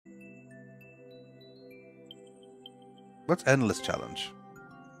What's endless challenge?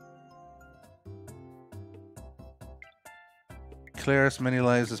 Clear as many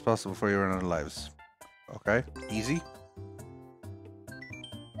lives as possible before you run out of lives. Okay, easy.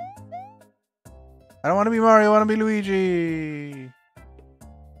 I don't want to be Mario, I want to be Luigi.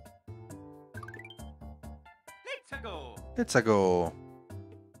 Let's go.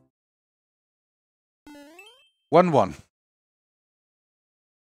 1-1.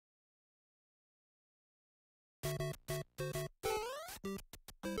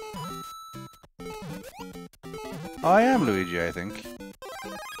 I am Luigi, I think.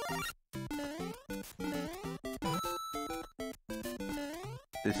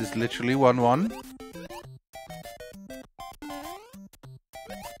 This is literally 1-1.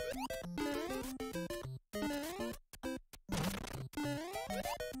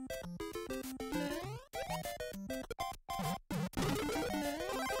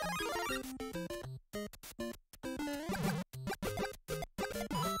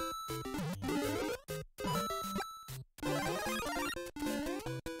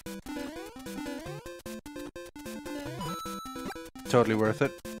 Totally worth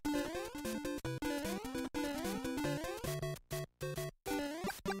it.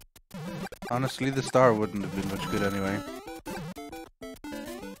 Honestly, the star wouldn't have been much good anyway.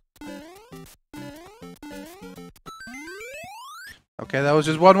 Okay, that was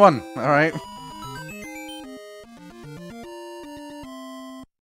just 1-1. Alright.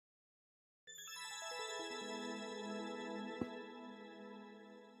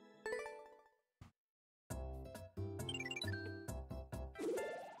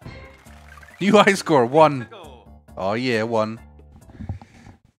 New high score, 1. Oh yeah, 1.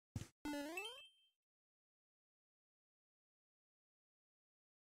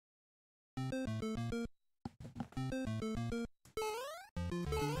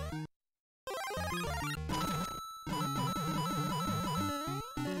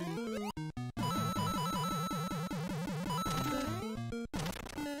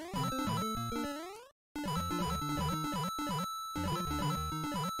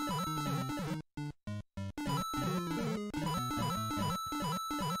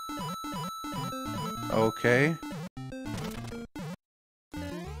 Okay.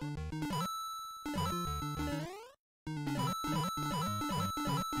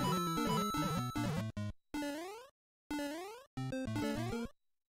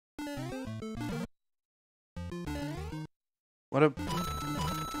 What a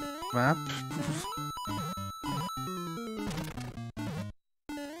map.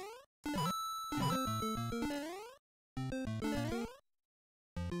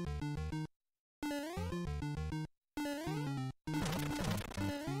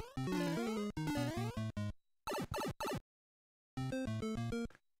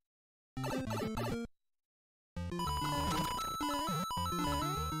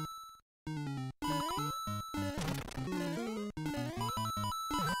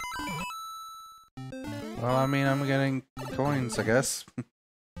 Well, I mean, I'm getting coins, I guess.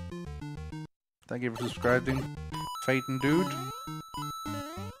 Thank you for subscribing, Phaeton Dude.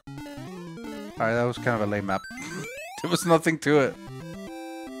 Alright, that was kind of a lame map. There was nothing to it.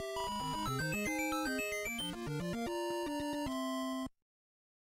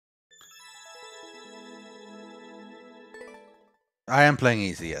 I am playing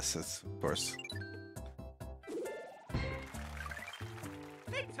easy, yes, of course.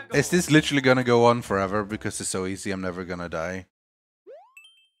 Is this literally gonna go on forever because it's so easy I'm never gonna die?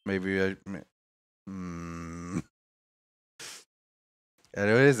 Maybe I... Yeah, it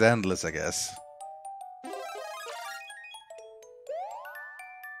is endless, I guess.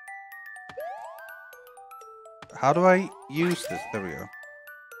 How do I use this? There we go.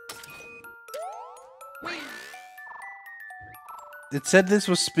 It said this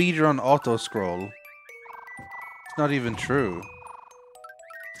was speedrun auto scroll. It's not even true.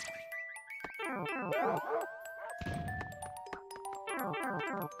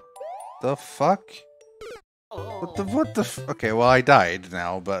 The fuck? What the okay, well I died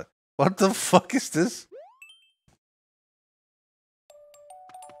now, but what the fuck is this?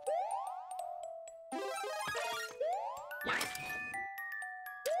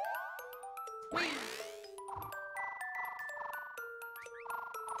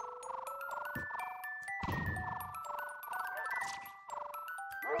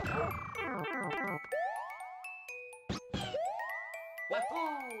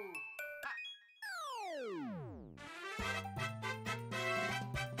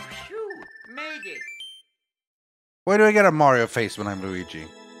 Why do I get a Mario face when I'm Luigi?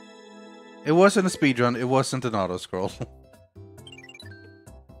 It wasn't a speedrun, it wasn't an auto-scroll.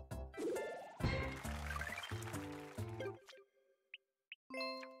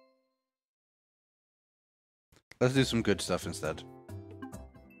 Let's do some good stuff instead.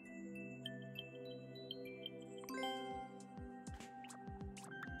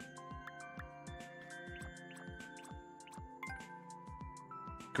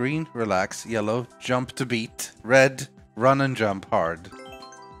 Green, relax. Yellow, jump to beat. Red, run and jump hard.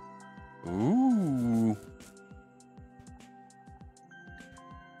 Ooh.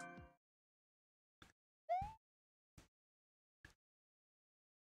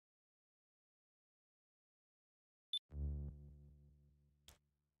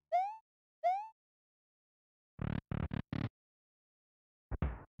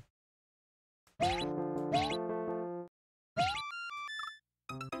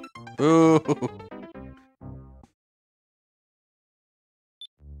 Ooh.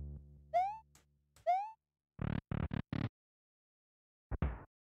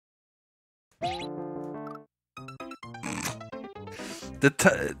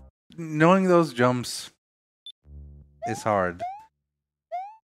 Knowing those jumps is hard.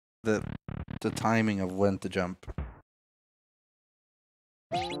 The timing of when to jump.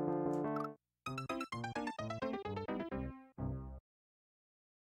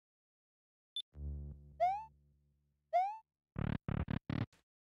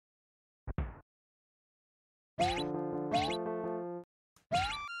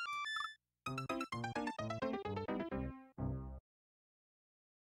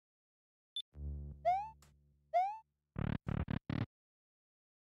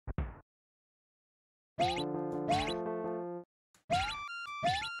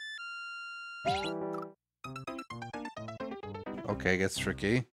 Okay, gets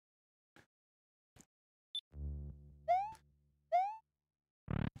tricky.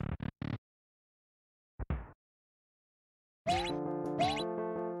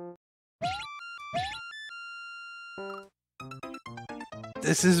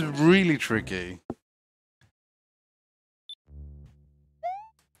 This is really tricky.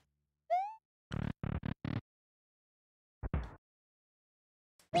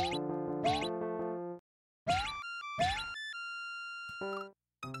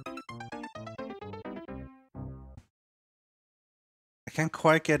 I can't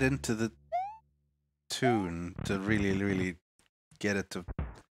quite get into the tune to really get it to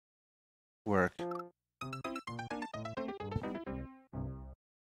work.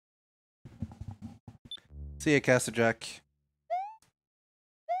 See ya, Caster Jack.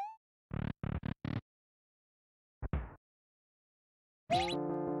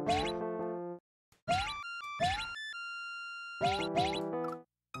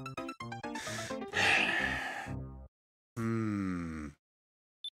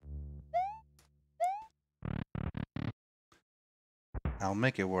 I'll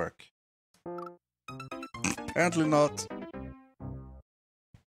make it work. Apparently not.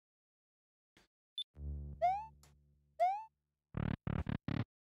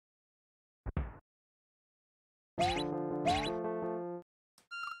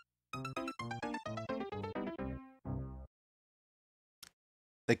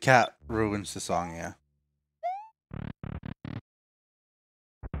 The cat ruins the song, yeah.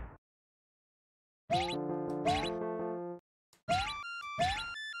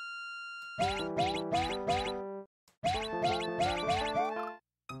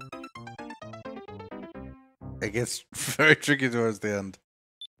 It gets very tricky towards the end.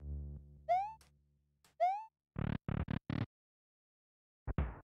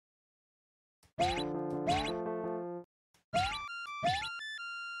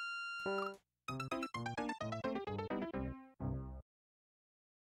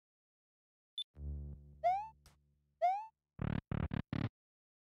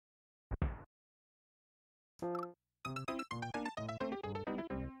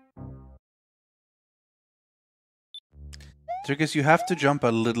 Trick is you have to jump a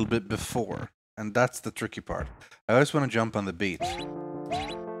little bit before, and that's the tricky part. I always want to jump on the beat.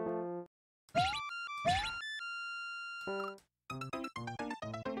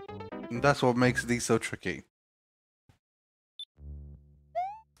 And that's what makes these so tricky.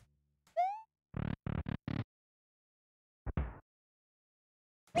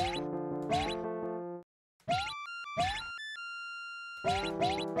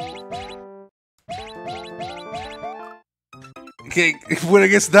 Okay, when it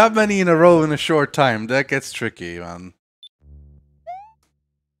gets that many in a row in a short time, that gets tricky, man.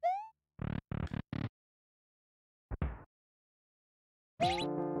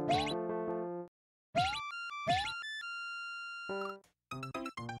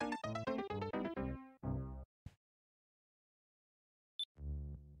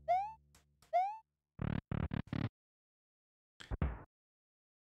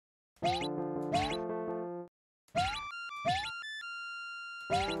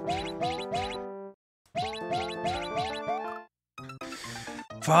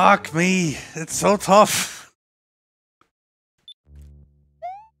 Fuck me, it's so tough.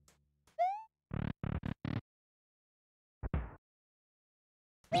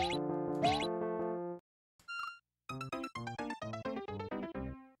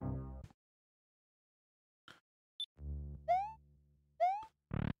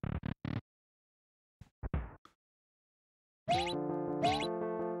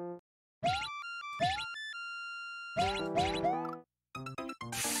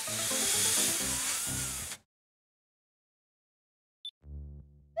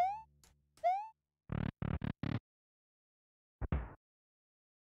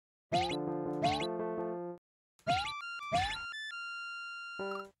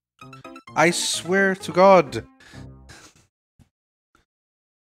 I swear to God.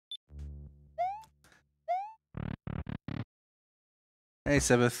 Hey,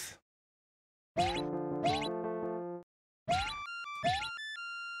 Sebeth.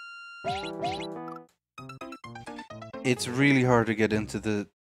 It's really hard to get into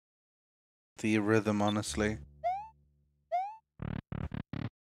the rhythm, honestly.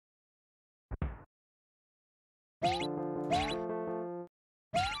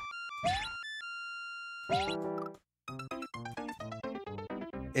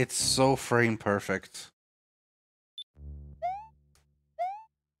 It's so frame perfect.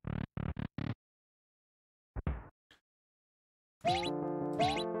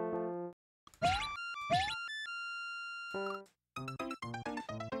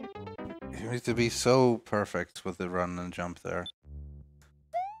 You need to be so perfect with the run and jump there.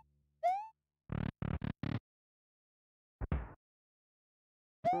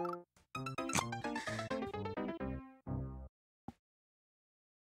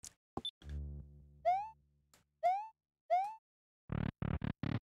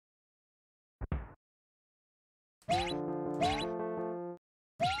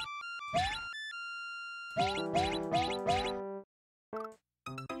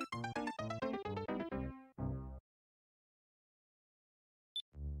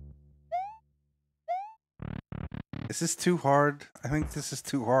 Is this too hard? I think this is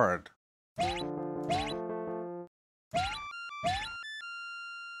too hard.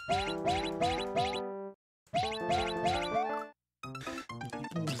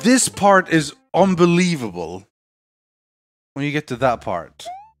 This part is unbelievable when you get to that part.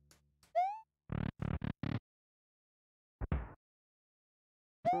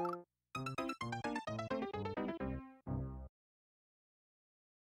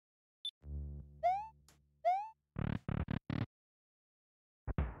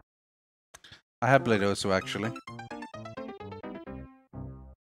 I have Bolero, so actually.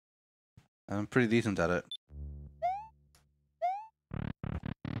 I'm pretty decent at it.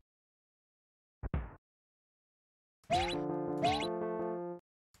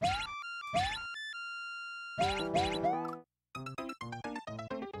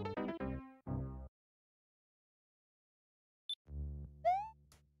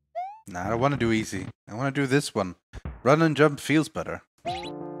 Nah, I don't want to do easy. I want to do this one. Run and jump feels better.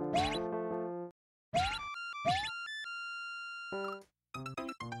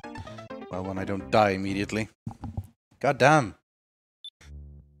 Well, when I don't die immediately. God damn.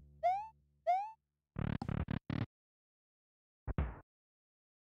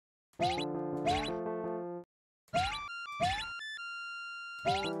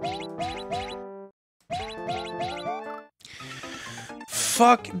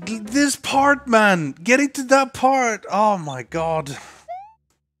 Fuck this part, man. Getting to that part. Oh my god.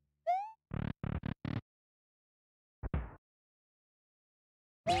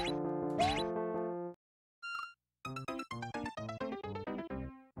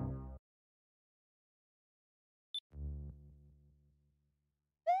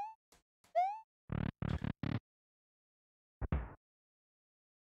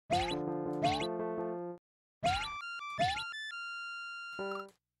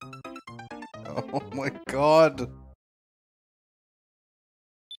 Oh my god.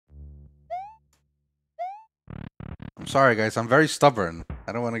 I'm sorry, guys. I'm very stubborn.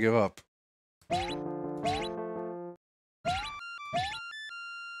 I don't want to give up.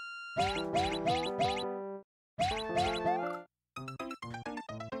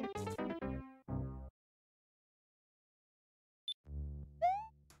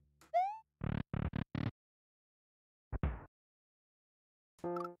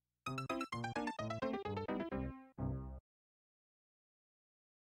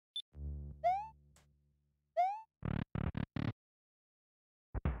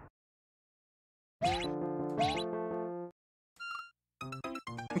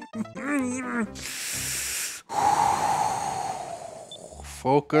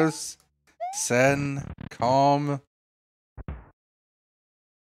 Focus. Zen. Calm.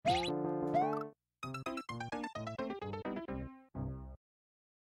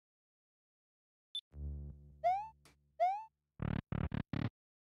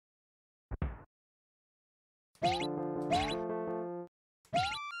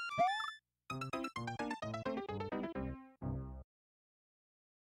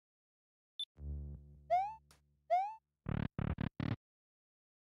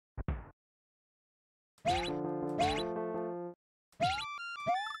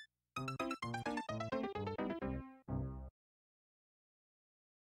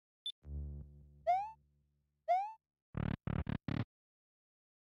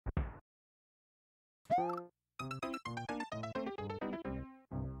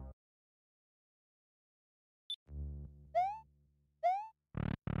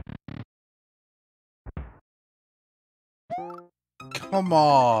 Come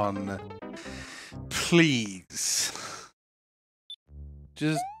on. Please.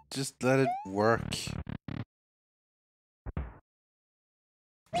 Just let it work.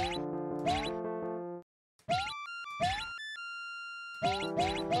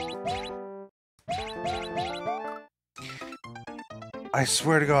 I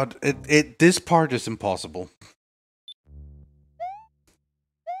swear to God, this part is impossible.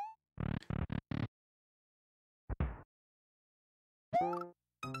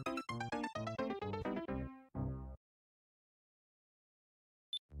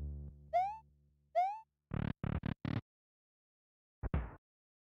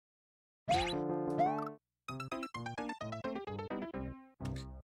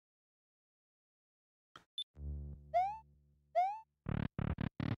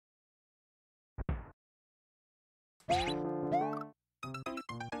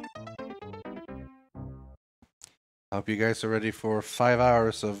 I hope you guys are ready for 5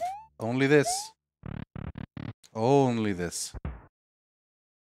 hours of only this. Only this.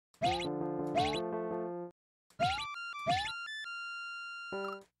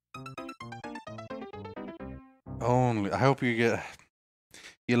 Only. I hope you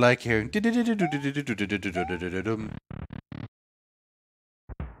like hearing.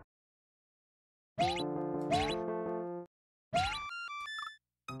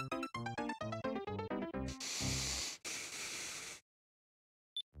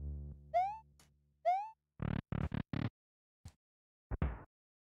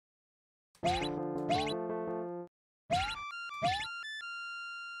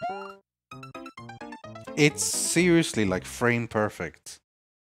 It's seriously like frame perfect.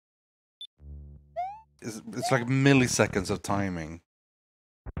 It's like milliseconds of timing.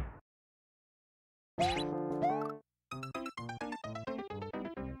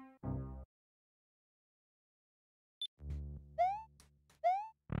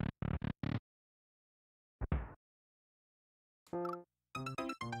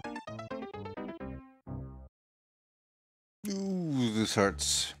 Ooh, this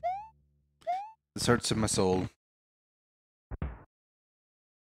hurts. This hurts in my soul.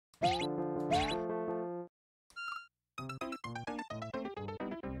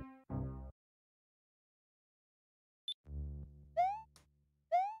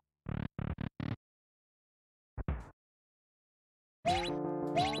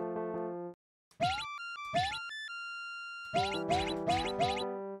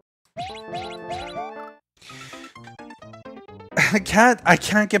 I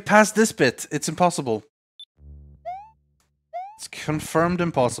can't get past this bit. It's impossible. It's confirmed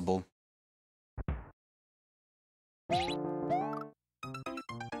impossible.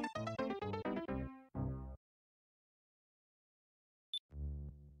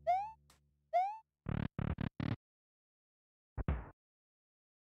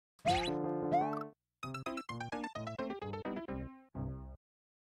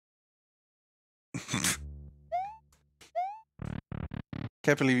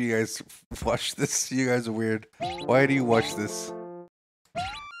 Can't believe you guys watch this. You guys are weird. Why do you watch this?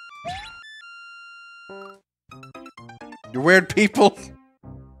 You're weird people.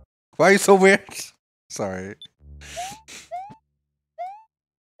 Why are you so weird? Sorry.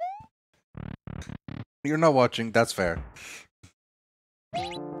 You're not watching. That's fair.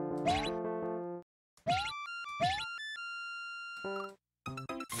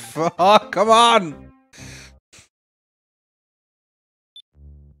 Fuck, come on!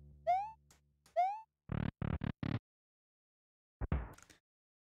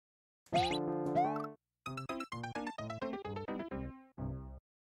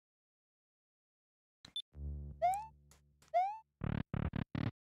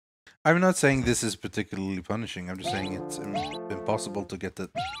 I'm not saying this is particularly punishing. I'm just saying it's impossible to get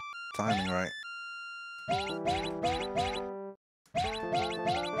the timing right.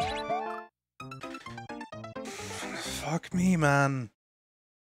 Fuck me, man.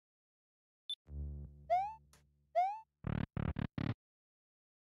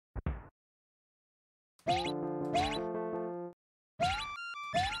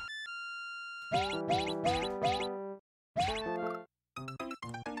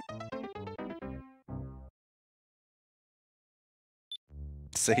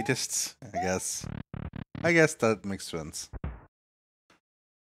 Sadists, I guess. I guess that makes sense.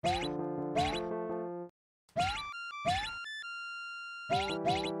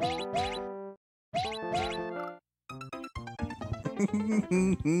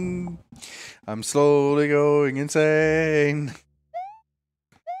 I'm slowly going insane.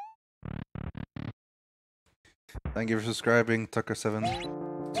 Thank you for subscribing,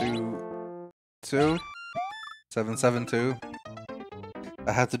 Tucker722.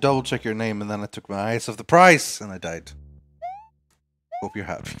 I had to double check your name and then I took my eyes off the price and I died. Hope you're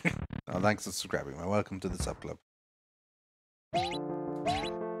happy. Oh, thanks for subscribing, man. Welcome to the sub club.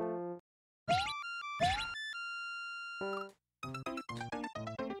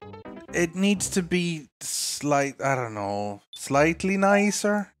 It needs to be I don't know, slightly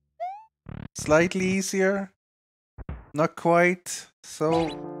nicer, slightly easier, not quite so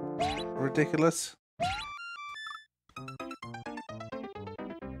ridiculous.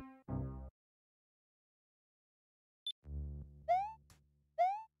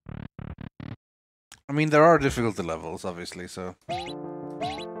 I mean, there are difficulty levels, obviously, so.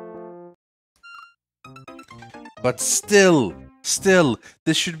 But still,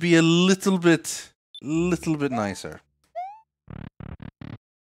 this should be a little bit nicer.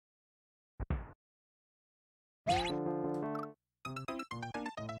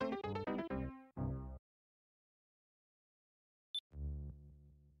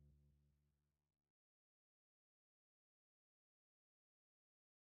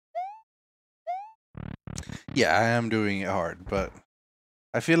 Yeah, I am doing it hard, but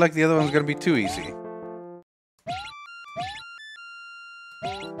I feel like the other one's gonna be too easy.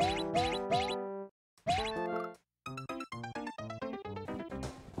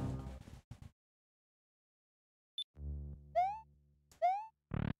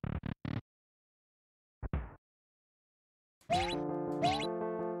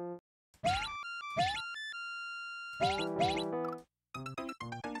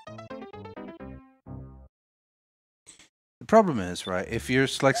 The problem is, right, if you're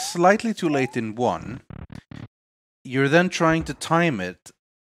like slightly too late in one, you're then trying to time it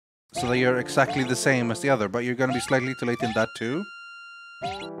so that you're exactly the same as the other, but you're gonna be slightly too late in that too.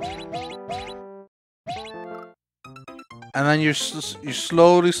 And then you're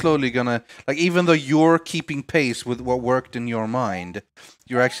slowly gonna, like, even though you're keeping pace with what worked in your mind,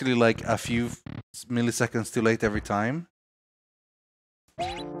 you're actually like a few milliseconds too late every time.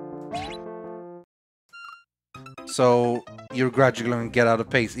 So you're gradually gonna get out of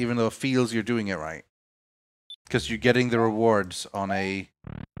pace, even though it feels you're doing it right. Because you're getting the rewards on a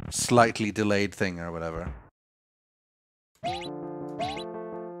slightly delayed thing or whatever.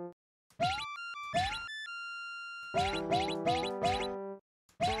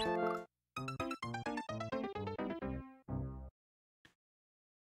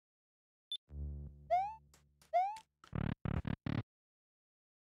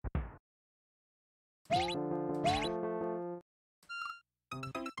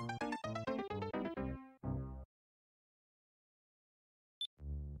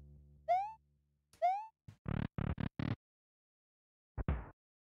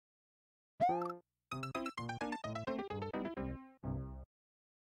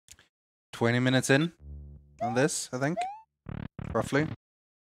 $20 in on this, I think, roughly.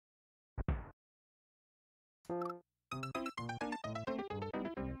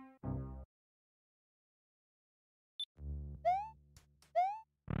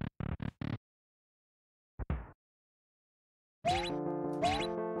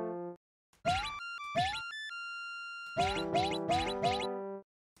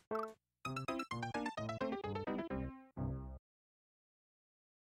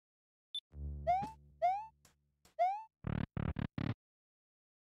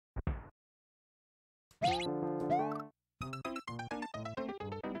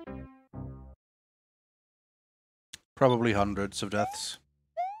 Probably hundreds of deaths.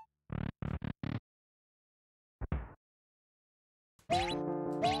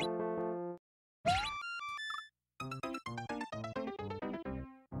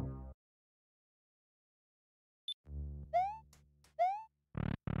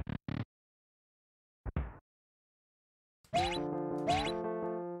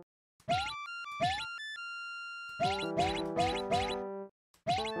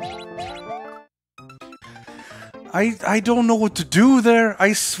 I don't know what to do there.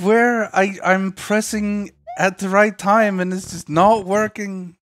 I swear I'm pressing at the right time and it's just not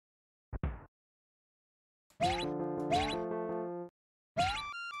working.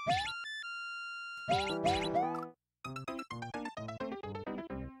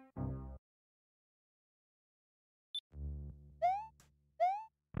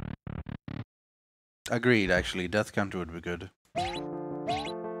 Agreed, actually. Death counter would be good.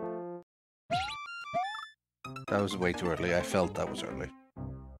 That was way too early. I felt that was early.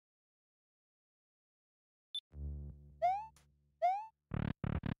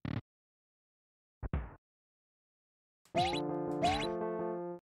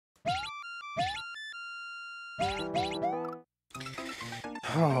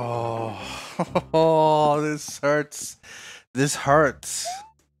 Oh, this hurts. This hurts.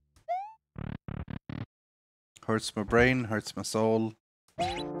 Hurts my brain, hurts my soul.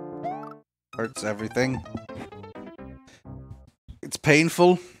 Hurts everything. It's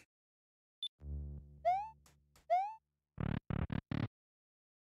painful.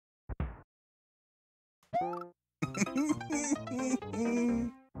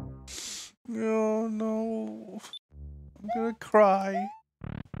 Oh no. I'm gonna cry.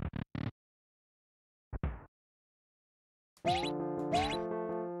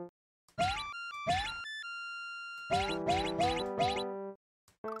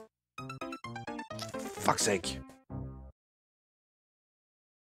 Fuck's sake.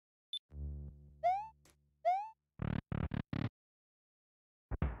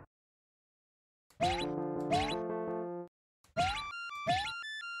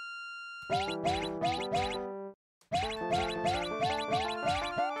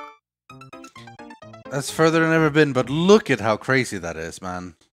 That's further than I've ever been, but look at how crazy that is,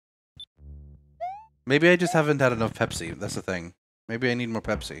 man. Maybe I just haven't had enough Pepsi. That's the thing. Maybe I need more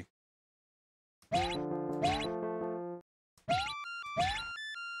Pepsi.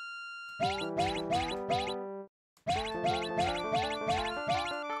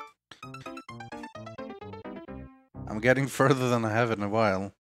 I'm getting further than I have in a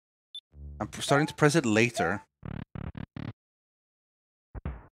while. I'm starting to press it later.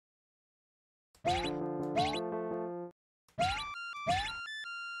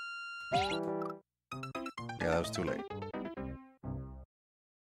 Yeah, that was too late.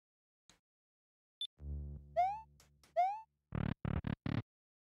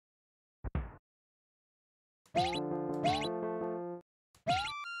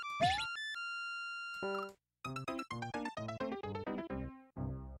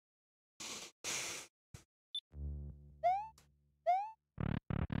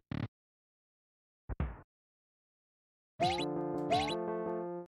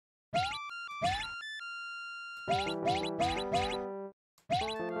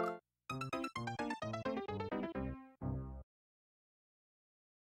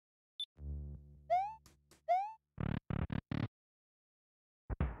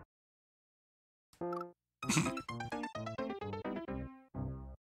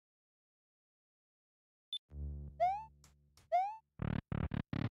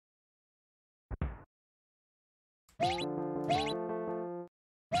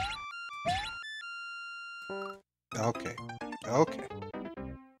 Okay. Okay.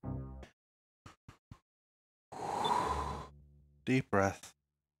 Deep breath.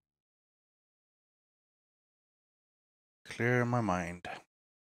 Clear my mind.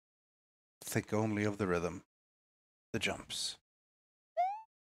 Think only of the rhythm. The jumps.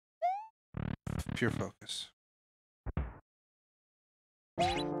 Pure focus.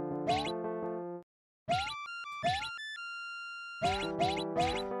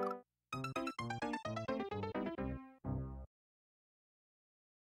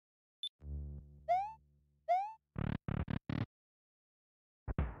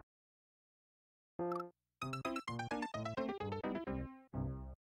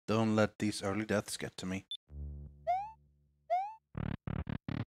 Don't let these early deaths get to me.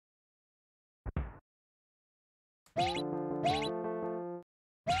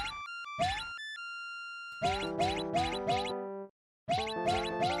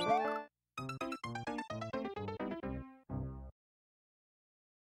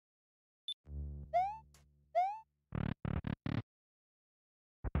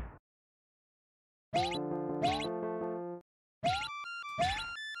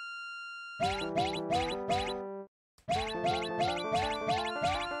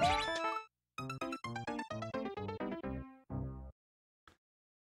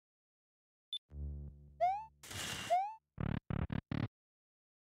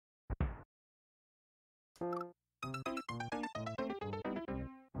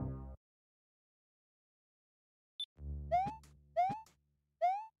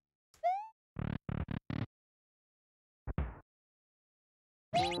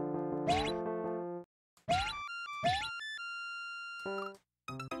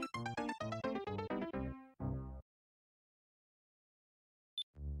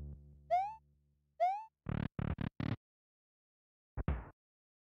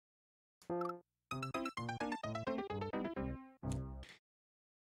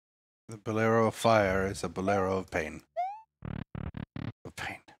 The Bolero of fire is a Bolero of pain. Of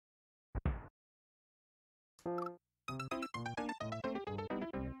pain.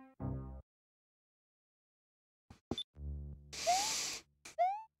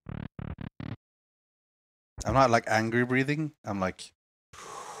 I'm not like angry breathing, I'm like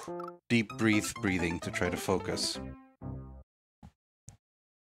deep breathing to try to focus.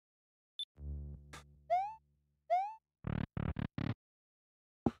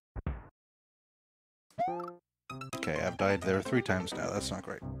 Okay, I've died there 3 times now, that's not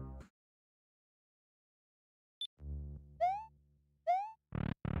great.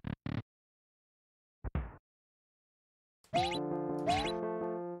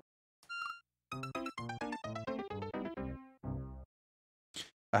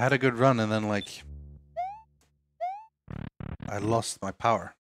 I had a good run and then like I lost my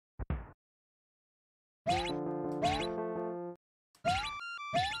power.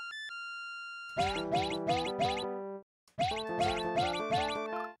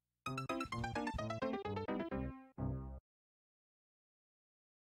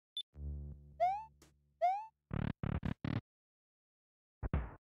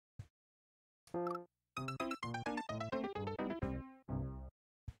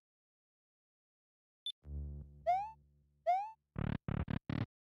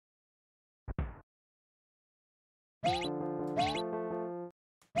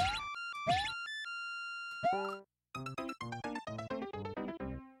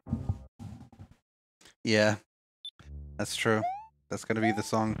 Yeah, that's true. That's gonna be the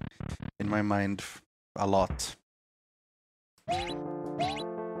song in my mind a lot.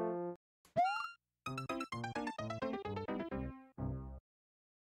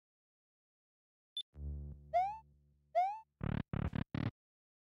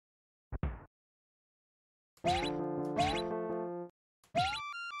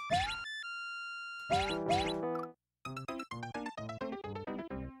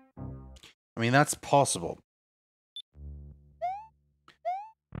 I mean, that's possible.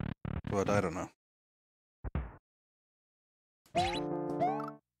 But I don't know.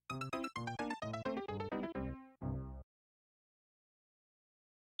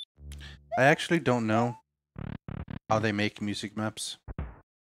 I actually don't know how they make music maps.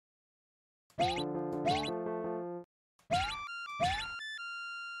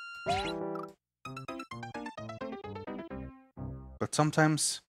 But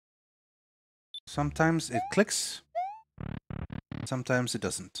sometimes it clicks, sometimes it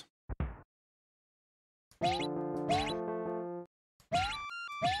doesn't.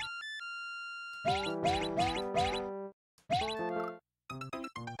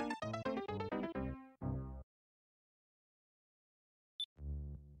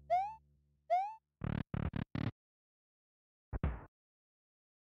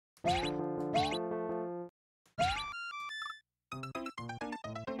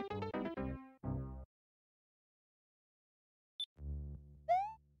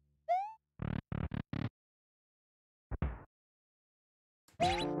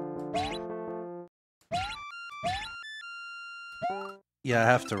 Yeah, I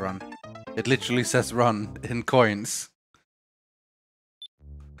have to run. It literally says run in coins.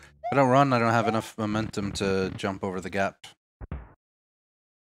 If I don't run, I don't have enough momentum to jump over the gap.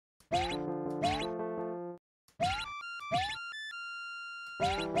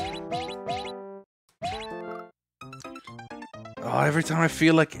 Oh, every time I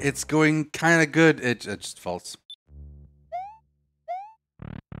feel like it's going kind of good, it just falls.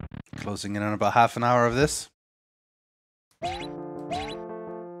 Closing in on about half an hour of this.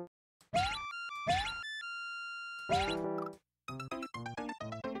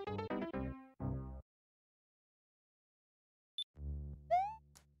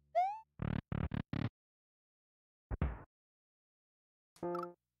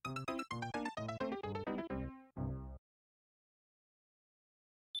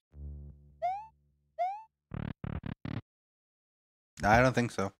 I don't think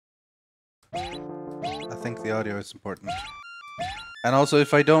so. I think the audio is important. And also,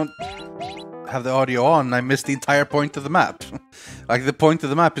 if I don't have the audio on, I miss the entire point of the map. Like the point of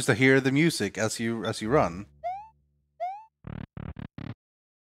the map is to hear the music as you run.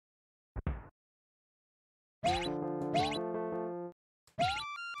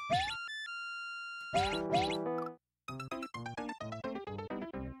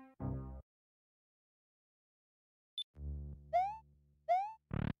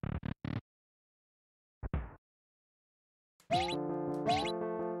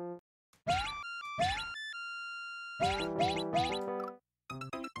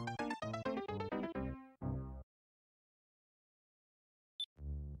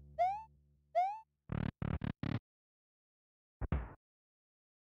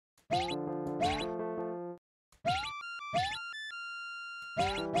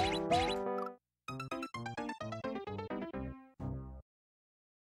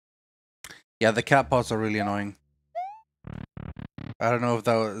 Yeah, the cat paws are really annoying. I don't know if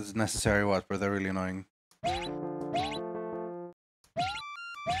that was necessary or what, but they're really annoying.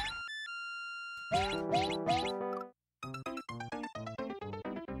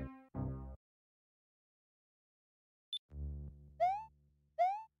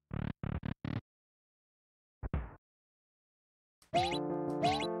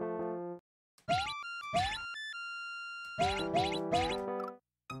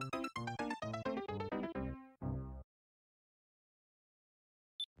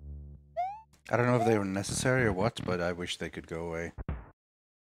 I don't know if they were necessary or what, but I wish they could go away.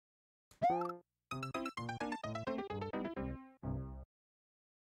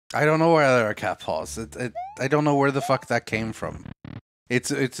 I don't know where there are cat paws. I don't know where the fuck that came from.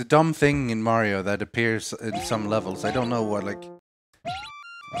 It's a dumb thing in Mario that appears in some levels. I don't know what, like...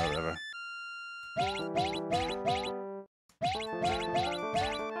 Whatever.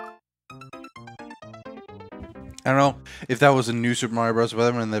 I don't know if that was a new Super Mario Bros.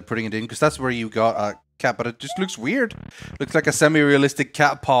 Whatever, and they're putting it in, because that's where you got a cat, but it just looks weird. Looks like a semi-realistic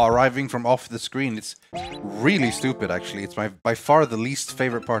cat paw arriving from off the screen. It's really stupid, actually. It's by far the least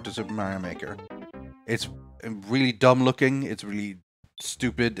favorite part of Super Mario Maker. It's really dumb looking, it's really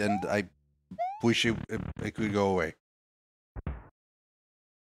stupid, and I wish it could go away.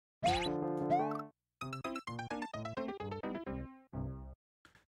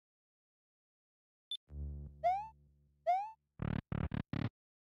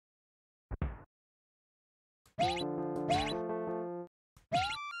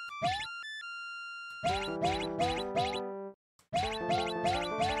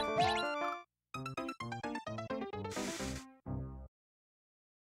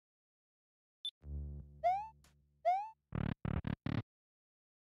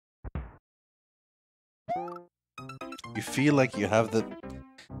 You feel like you have the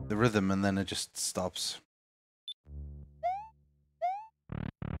rhythm, and then it just stops.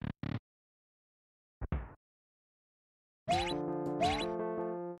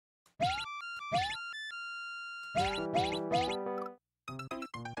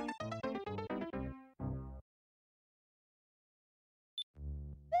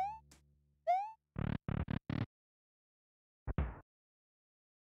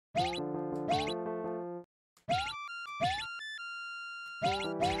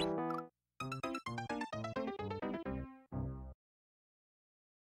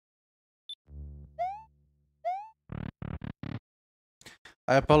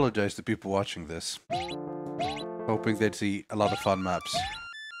 I apologize to people watching this, hoping they'd see a lot of fun maps.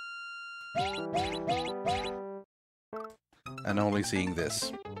 And only seeing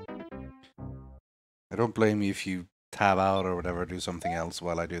this. I don't blame you if you tab out or whatever, do something else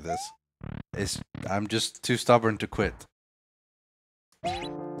while I do this. I'm just too stubborn to quit.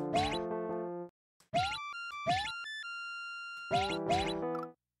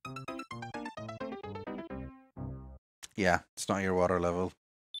 Yeah, it's not your water level.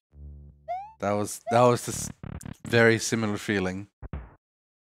 That was this very similar feeling.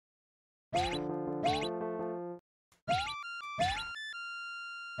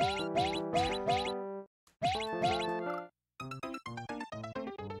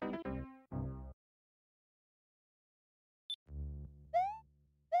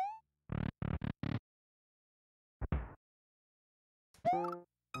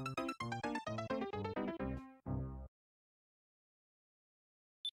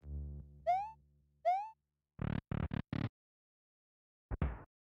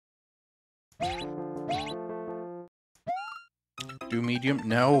 Do medium?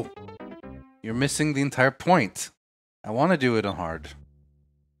 No. You're missing the entire point. I want to do it on hard.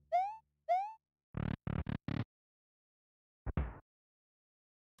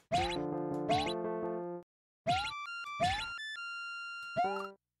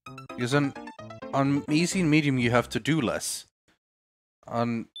 Because on easy and medium you have to do less.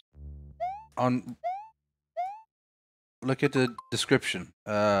 On look at the description.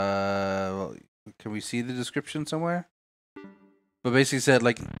 Well, can we see the description somewhere? But basically said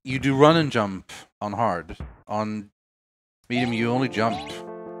like you do run and jump on hard. On medium you only jump.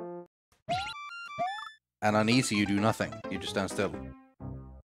 And on easy you do nothing. You just stand still.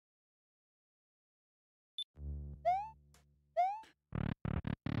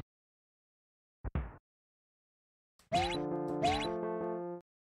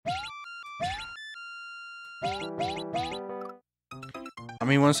 I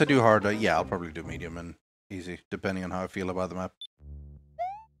mean, once I do hard, yeah, I'll probably do medium and easy, depending on how I feel about the map.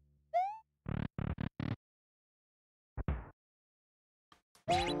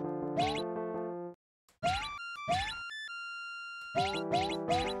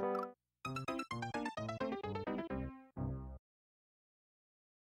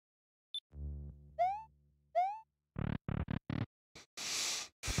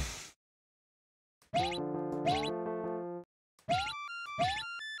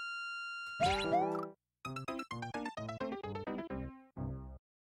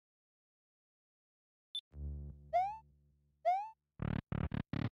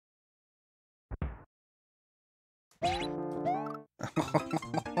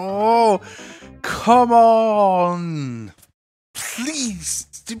 Oh, come on! Please,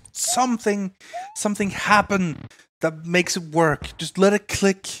 something happen that makes it work. Just let it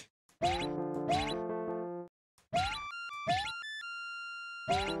click.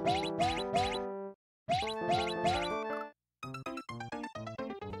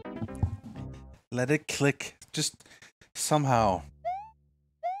 Let it click. Just somehow.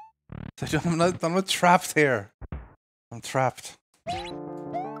 I'm not trapped here. I'm trapped.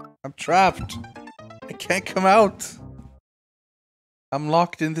 I'm trapped. I can't come out. I'm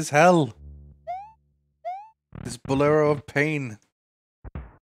locked in this hell. This Bolero of pain.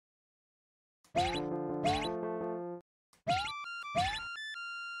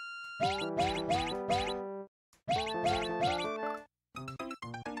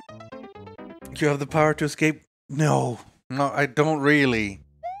 You have the power to escape? No. No, I don't really.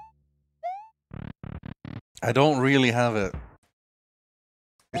 I don't really have it.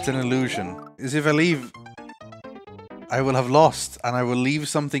 It's an illusion. As if I leave, I will have lost, and I will leave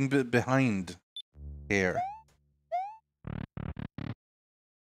something behind here.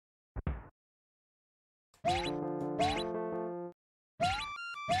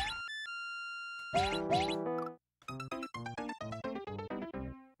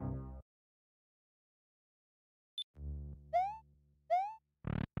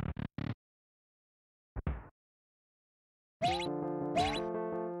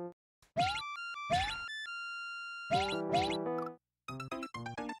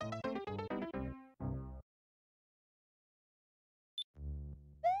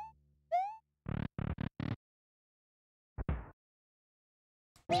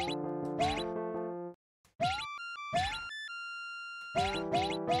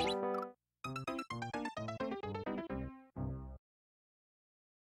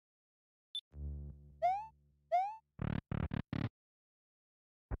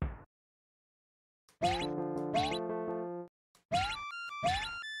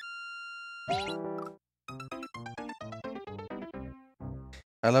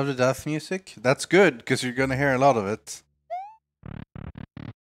 I love the death music. That's good, because you're gonna hear a lot of it.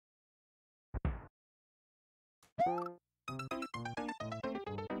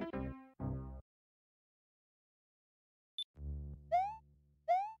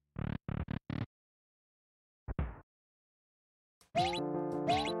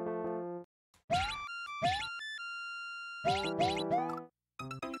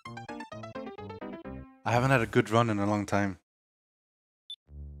 I haven't had a good run in a long time.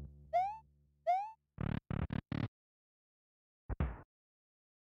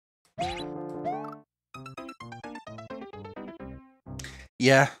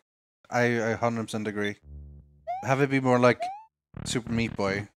 Yeah, I 100% agree. Have it be more like Super Meat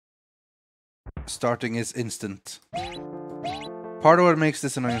Boy. Starting is instant. Part of what makes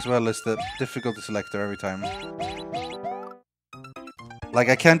this annoying as well is the difficulty selector every time. Like,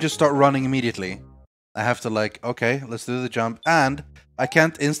 I can't just start running immediately. I have to like, okay, let's do the jump. And I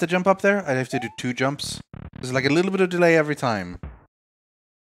can't insta-jump up there. I have to do 2 jumps. There's like a little bit of delay every time.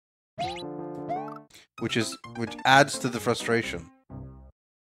 Which adds to the frustration.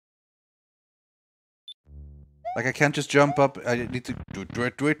 Like, I can't just jump up. I need to do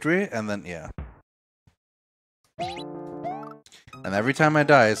it, and then, yeah. And every time I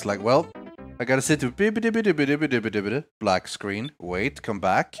die, it's like, well, I gotta sit to black screen, wait, come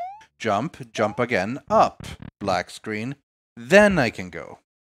back, jump again, up, black screen, Then I can go.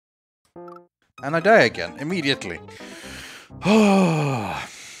 And I die again, immediately.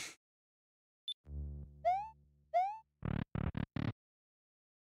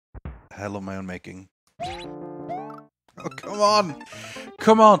 Hell of my own making. Oh, come on!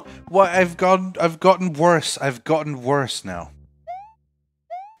 Come on! What? I've gotten worse. I've gotten worse now.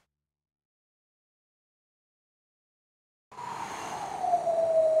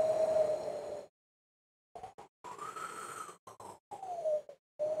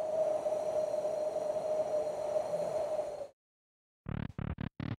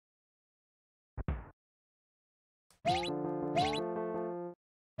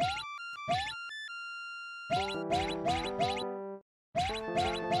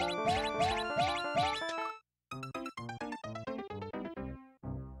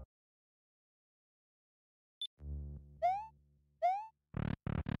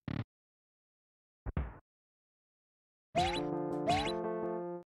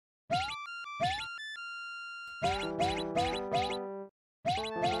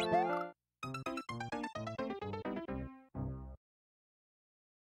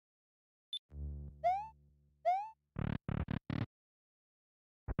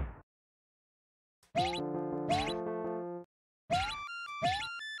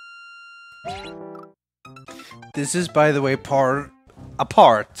 This is, by the way, a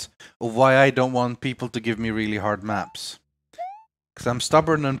part of why I don't want people to give me really hard maps. Because I'm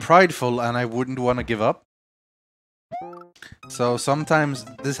stubborn and prideful and I wouldn't want to give up. So sometimes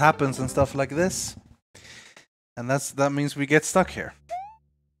this happens and stuff like this. And that means we get stuck here.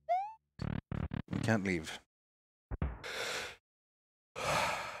 We can't leave.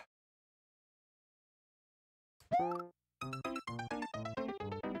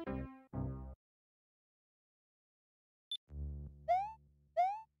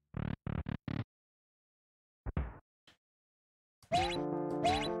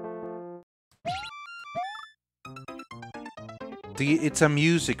 It's a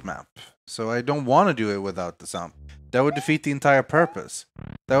music map, so I don't want to do it without the sound. That would defeat the entire purpose.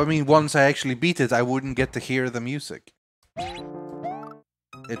 That would mean once I actually beat it, I wouldn't get to hear the music.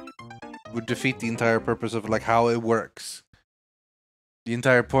 It would defeat the entire purpose of like how it works. The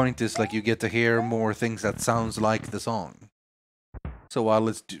entire point is like you get to hear more things that sounds like the song. So while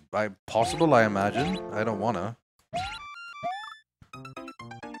it's possible, I imagine, I don't wanna.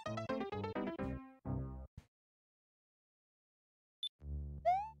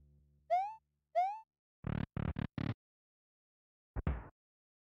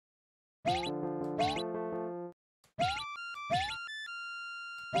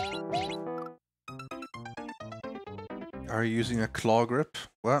 Are you using a claw grip?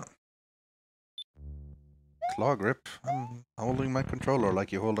 What? Claw grip? I'm holding my controller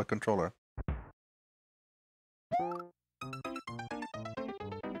like you hold a controller.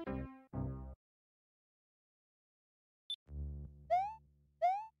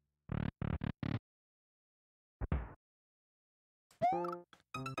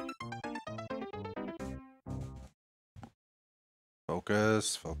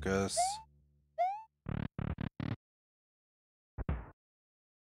 Focus, focus.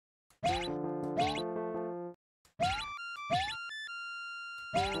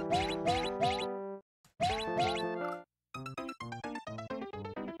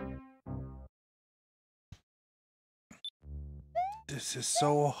 This is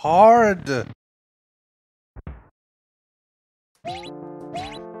so hard.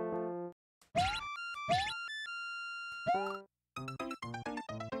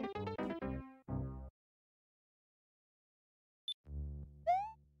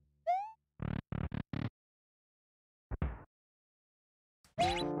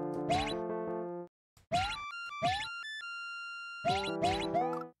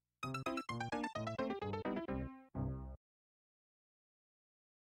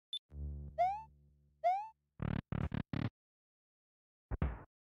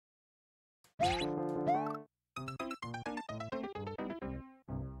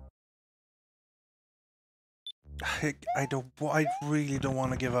 I really don't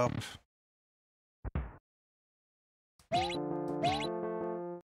want to give up.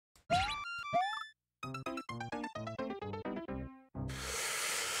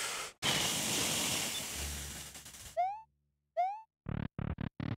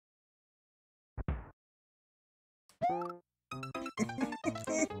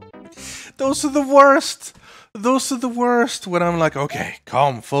 Those are the worst. Those are the worst. When I'm like, okay,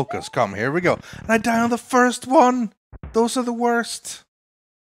 calm, focus, calm, here we go. And I die on the first one. Those are the worst.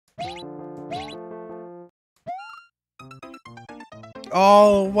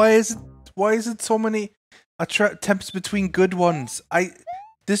 Oh, why is it so many? Attempts between good ones.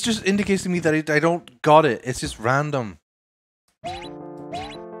 This just indicates to me that I don't got it. It's just random.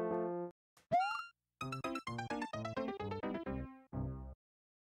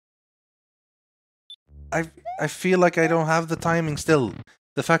 I feel like I don't have the timing still.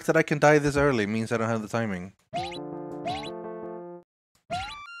 The fact that I can die this early means I don't have the timing.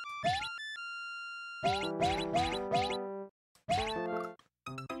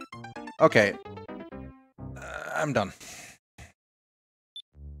 Okay. I'm done.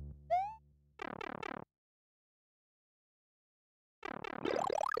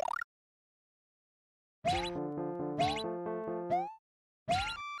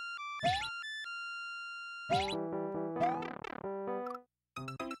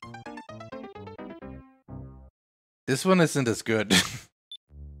 This one isn't as good.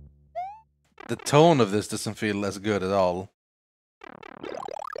 The tone of this doesn't feel as good at all.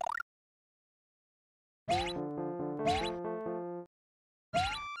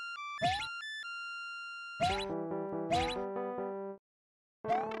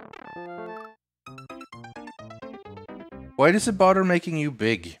 Why does it bother making you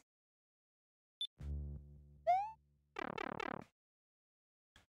big?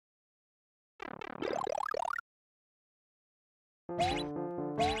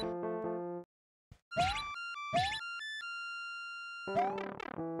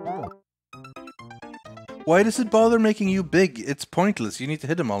 Why does it bother making you big? It's pointless. You need to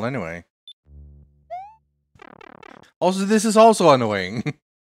hit them all anyway. Also, this is also annoying.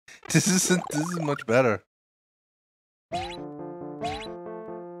 This is much better.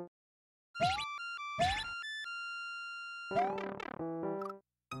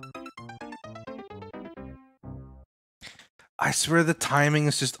 I swear the timing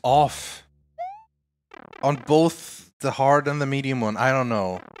is just off. On both the hard and the medium one. I don't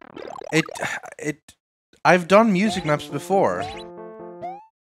know. I've done music maps before.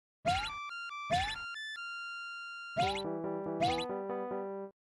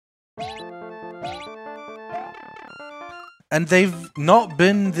 And they've not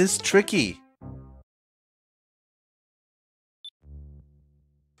been this tricky.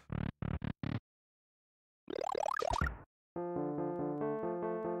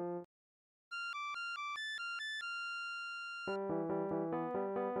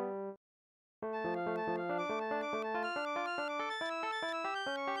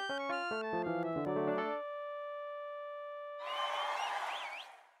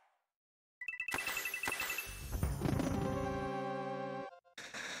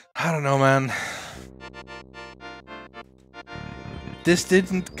 I don't know, man. This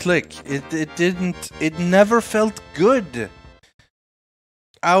didn't click. It never felt good.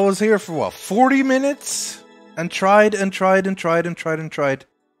 I was here for what, 40 minutes? And tried and tried and tried and tried and tried.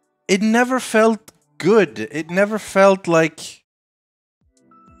 It never felt good. It never felt like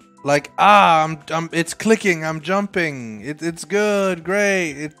it's clicking, I'm jumping. It's good,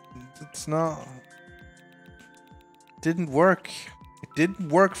 great. It's not. It didn't work. It didn't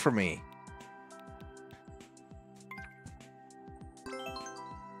work for me.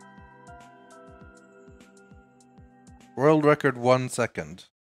 World record 1 second.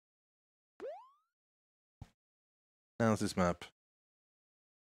 How's this map?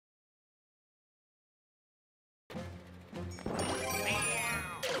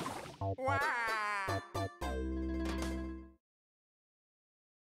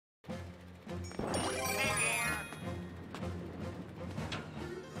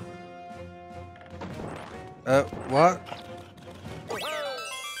 What?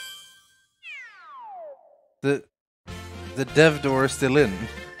 The dev door is still in.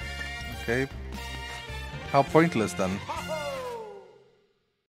 Okay. How pointless then?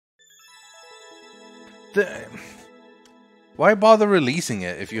 Why bother releasing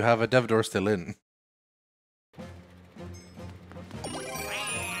it if you have a dev door still in?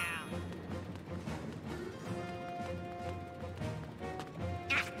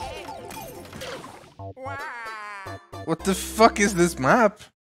 What the fuck is this map?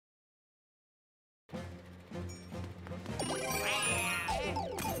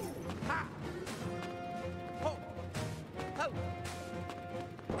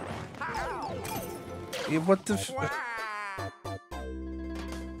 Yeah, what the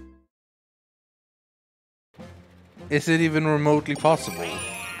Is it even remotely possible?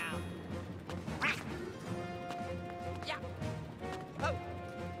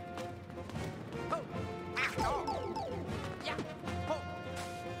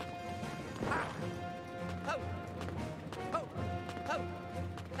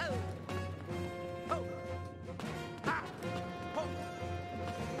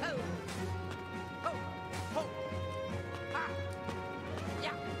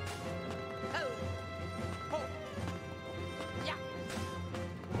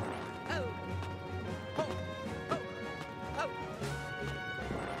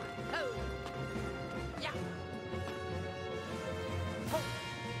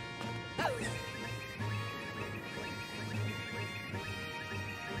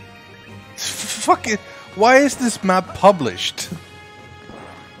 Fuck it. Why is this map published?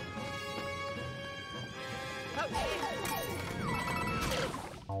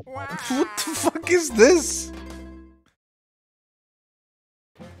 What the fuck is this?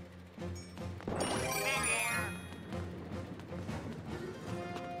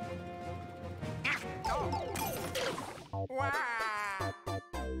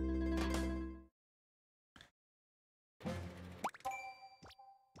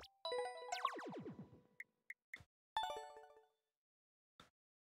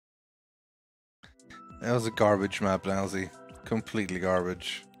 That was a garbage map, Nancy. Completely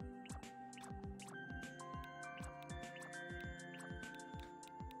garbage.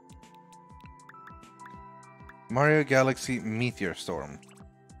 Mario Galaxy Meteor Storm.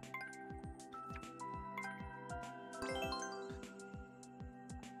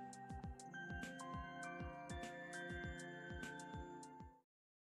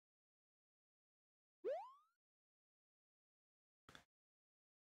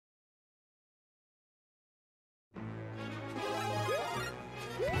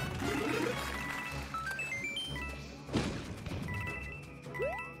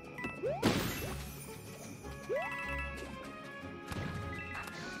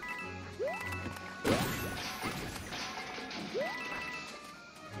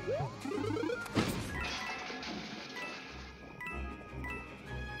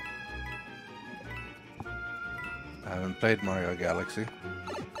 I haven't played Mario Galaxy.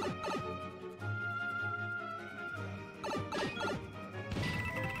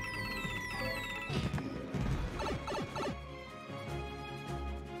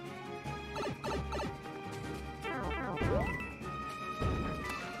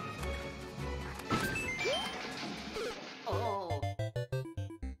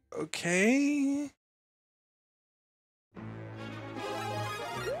 Okay.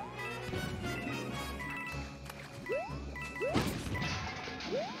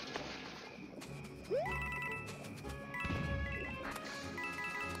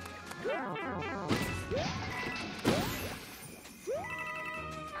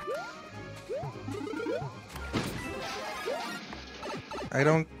 I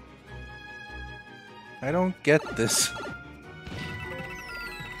don't get this.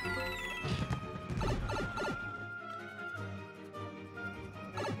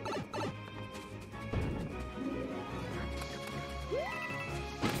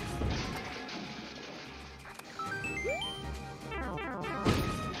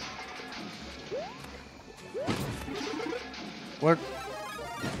 What?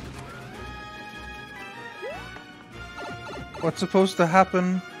 What's supposed to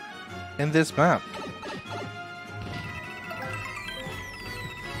happen in this map?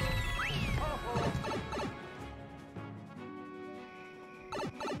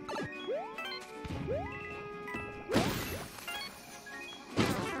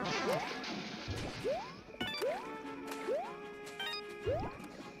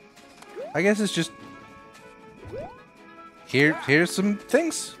 I guess it's just here's some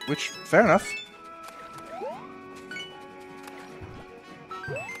things, which fair enough.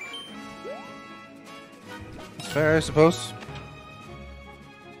 It's fair, I suppose.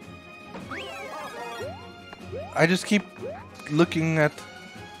 I just keep looking at.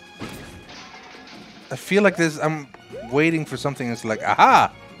 I feel like this. I'm waiting for something that's like,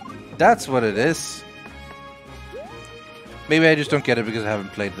 aha, that's what it is. Maybe I just don't get it because I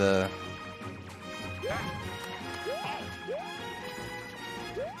haven't played the.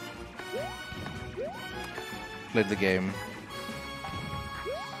 Played the game.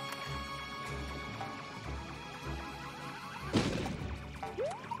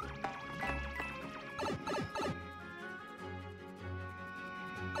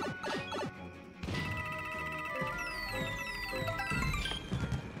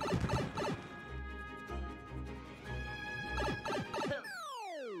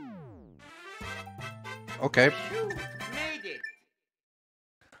 Okay.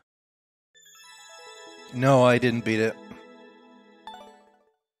 No, I didn't beat it.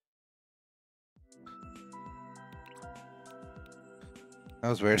 That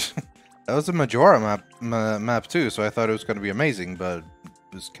was weird. That was a Majora map too, so I thought it was going to be amazing, but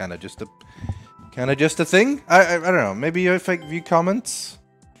it was kind of just a thing. I don't know. Maybe if I view comments,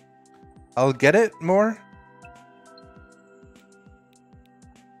 I'll get it more.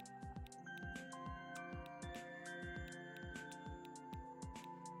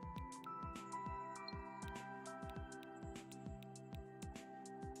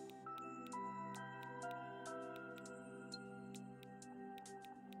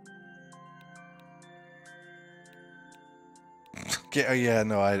 Yeah,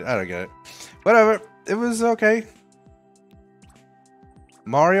 no, I don't get it. Whatever, it was okay.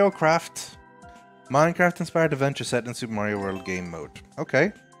 Mario Craft. Minecraft-inspired adventure set in Super Mario World game mode.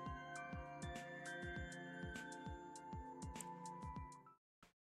 Okay.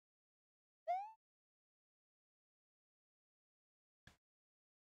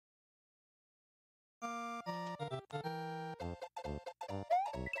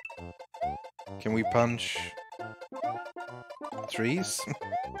 Can we punch trees?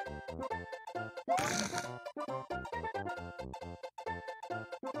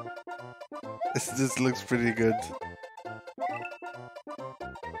 This looks pretty good.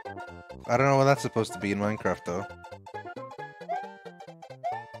 I don't know what that's supposed to be in Minecraft though.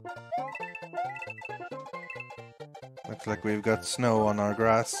 Looks like we've got snow on our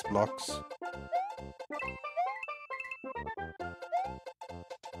grass blocks.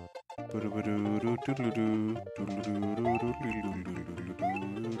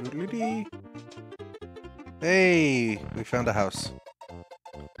 Hey, we found a house.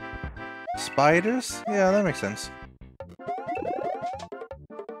 Spiders? Yeah, that makes sense.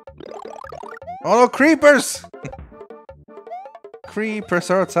 Oh no, creepers! Creepers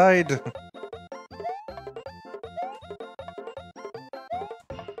are outside.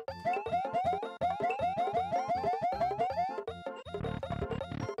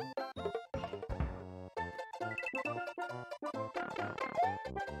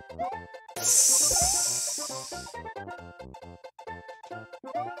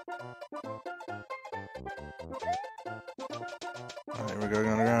 Alright, we're going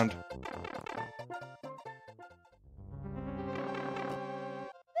underground.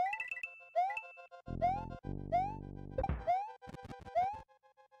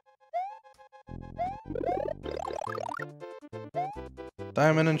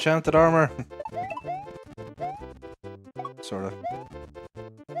 Diamond enchanted armor. Sort of.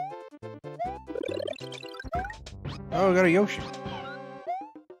 Oh, we got a Yoshi.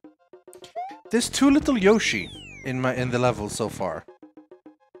 There's too little Yoshi in the level so far.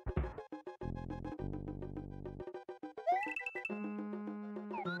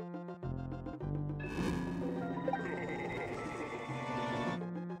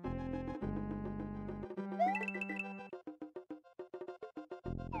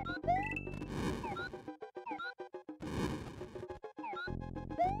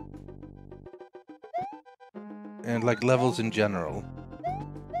 And like levels in general.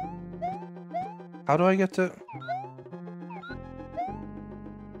 How do I get to...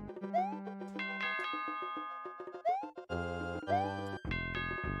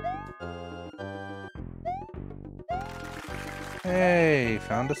 Hey,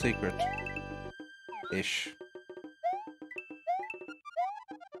 found a secret. Ish.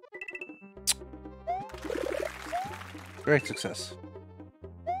 Great success.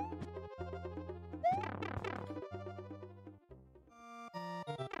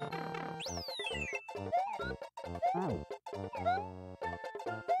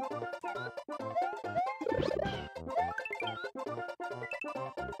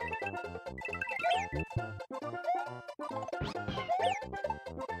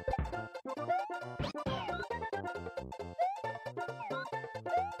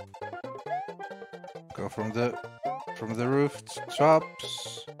 Go from the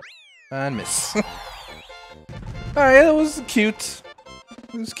rooftops and miss. Alright, that was cute.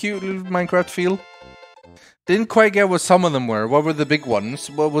 It was cute little Minecraft feel. Didn't quite get what some of them were. What were the big ones?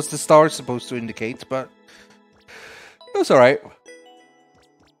 What was the star supposed to indicate? But it was alright.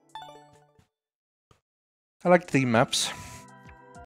 I like theme maps.